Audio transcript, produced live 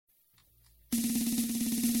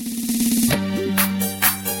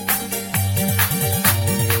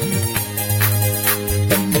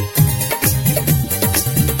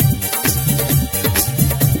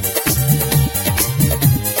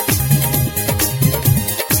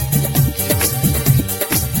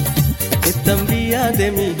viyyaa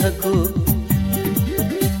dhemeehaku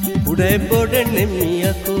ude bode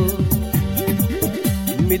nemmiyaku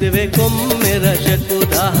midve komme rashaku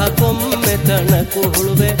daha komme tanaku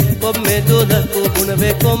huluve komme dodaku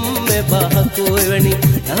gunave komme bahaku evani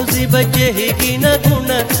nausi bajje higina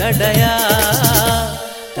guna kadaya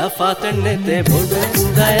tafatanne te bodu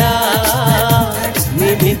kudaya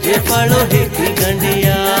nimije palo hiki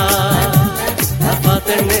gandiya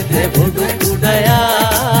tafatanne te bodu kudaya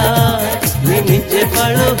nimije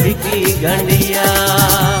palo hiki gandiya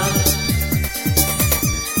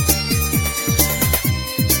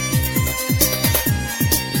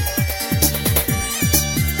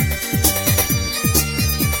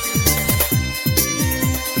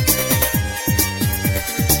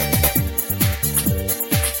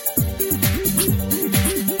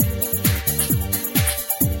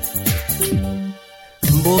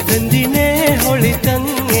ಬೋಫೆಂದಿನೇ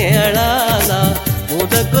ಹೊಳಿತಂಗೆ ಅಳಾಲ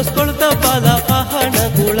ಓದಕ್ಕೋಸ್ಕೊಳ್ತ ಪಾದ ಪಹಣ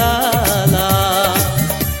ಗುಳಾಲ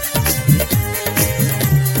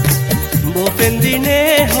ಬೋಫೆಂದಿನೇ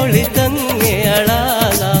ಹೊಳಿತಂಗೆ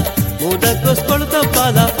ಅಳಾಲ ಓದಕ್ಕೋಸ್ಕೊಳ್ತ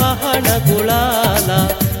ಪಾದ ಪಹಣ ಗುಳಾಲ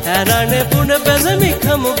ಹ್ಯಾರಾಣೆ ಪುಣ ಬೆದಮಿ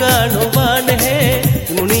ಖಮುಗಾಣು ಬಾಣೆ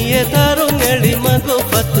ಮುನಿಯೆ ತಾರುಂಗಳಿ ಮಗು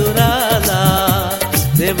ಪತ್ತುರಾಲ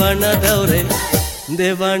ದೇವಣ್ಣದವ್ರೆ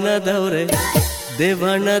ದೇವಣ್ಣದವ್ರೆ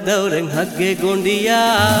देवानदवरे हग्गे गोंडिया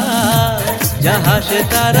जहाँ से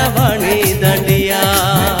तारा वाणी दंडिया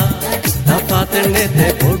तफातने ते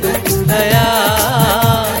बोडू कुंडया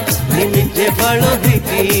निमिजे पड़ो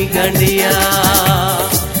Hicky Gandiya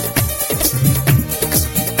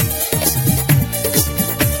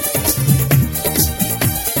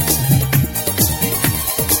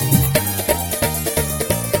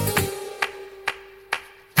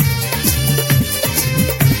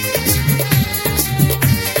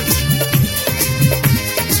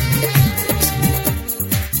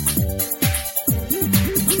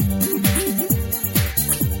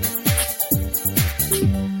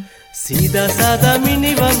सीधा सादा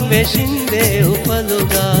मिनी बम्बे शिंदे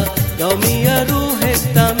उपलुगा गौमियरू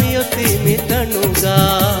हेत्तामियोती मितनुगा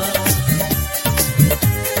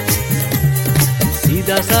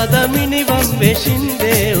सीधा सादा मिनी बम्बे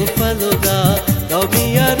शिंदे उपलुगा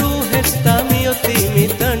गौमियरू हेत्तामियोती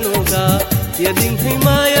मितनुगा यदिं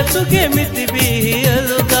हिमायतुगे मिति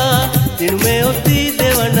बिहियलुगा तिनुमे ओती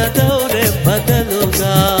देवಣ್ಣದವರೆ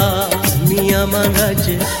बदलुगा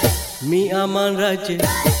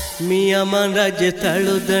मियाँ मान राज्य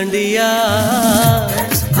तळु दंडिया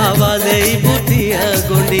हवाले बुद्धिया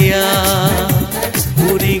गोंडिया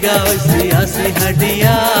पूरी गाँव सियासी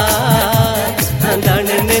हडिया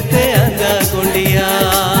अंदाने नेते अंगा गोंडिया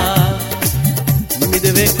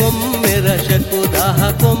मिदवे कोम्मे रशकु दाह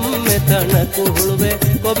कोम्मे तणकु हुಳುವೆ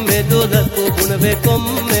कोम्मे दोदकु गुणवे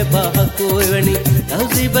कोम्मे बाहकु एवनी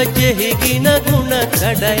नौसी बच्चे हिगिन गुण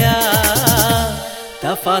कಡಯಾ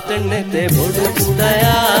तफातने ते बोडू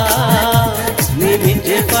कुडया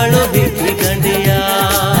निमिजे पड़ो हिकी गंडिया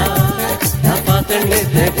तफातने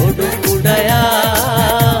ते बोडू कुडया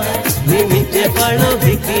निमिजे पड़ो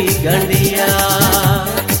हिकी गंडिया